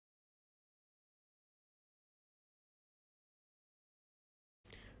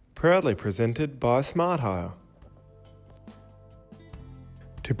Proudly presented by Smart Hire.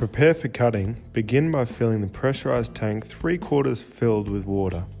 To prepare for cutting, begin by filling the pressurized tank 3/4 filled with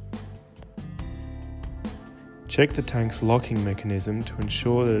water. Check the tank's locking mechanism to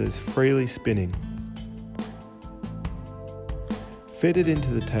ensure that it is freely spinning. Fit it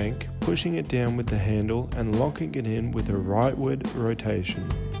into the tank, pushing it down with the handle and locking it in with a rightward rotation.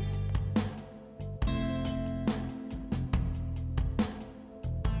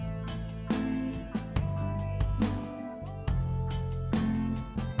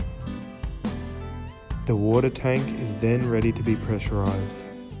 The water tank is then ready to be pressurized.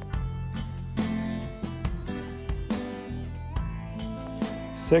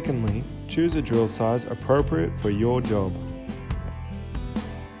 Secondly, choose a drill size appropriate for your job.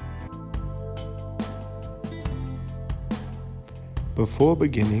 Before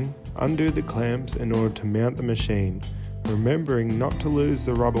beginning, undo the clamps in order to mount the machine, remembering not to lose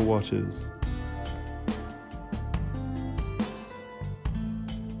the rubber washers.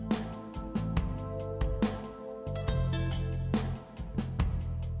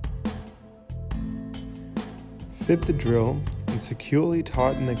 Fit the drill and securely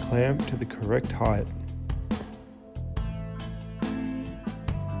tighten the clamp to the correct height.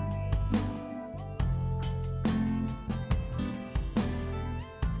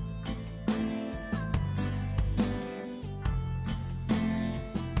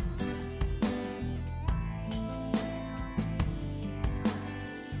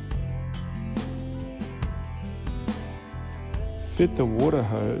 Fit the water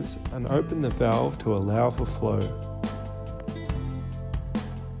hose and open the valve to allow for flow.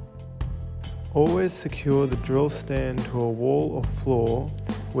 Always secure the drill stand to a wall or floor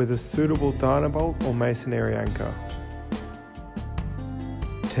with a suitable Dynabolt or masonry anchor.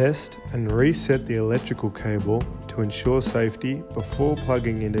 Test and reset the electrical cable to ensure safety before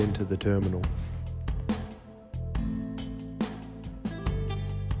plugging it into the terminal.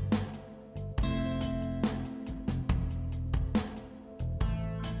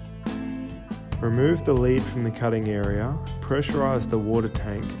 Remove the lead from the cutting area, pressurize the water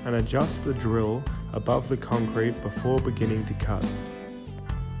tank and adjust the drill above the concrete before beginning to cut.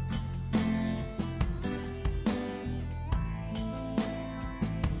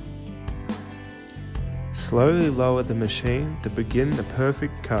 Slowly lower the machine to begin the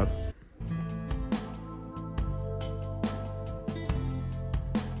perfect cut.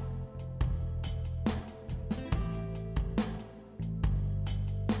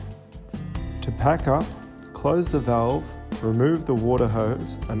 To pack up, close the valve, remove the water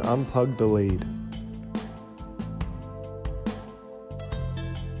hose and unplug the lead.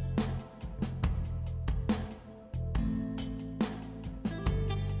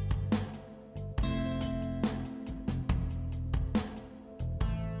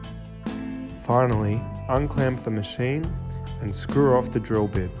 Finally, unclamp the machine and screw off the drill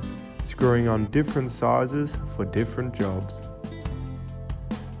bit, screwing on different sizes for different jobs.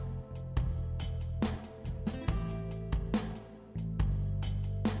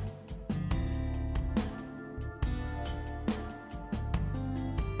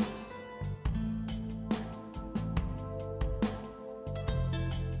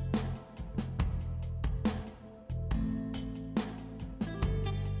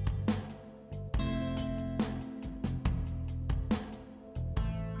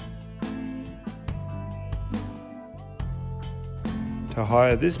 To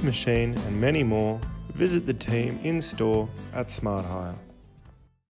hire this machine and many more, visit the team in store at Smart Hire.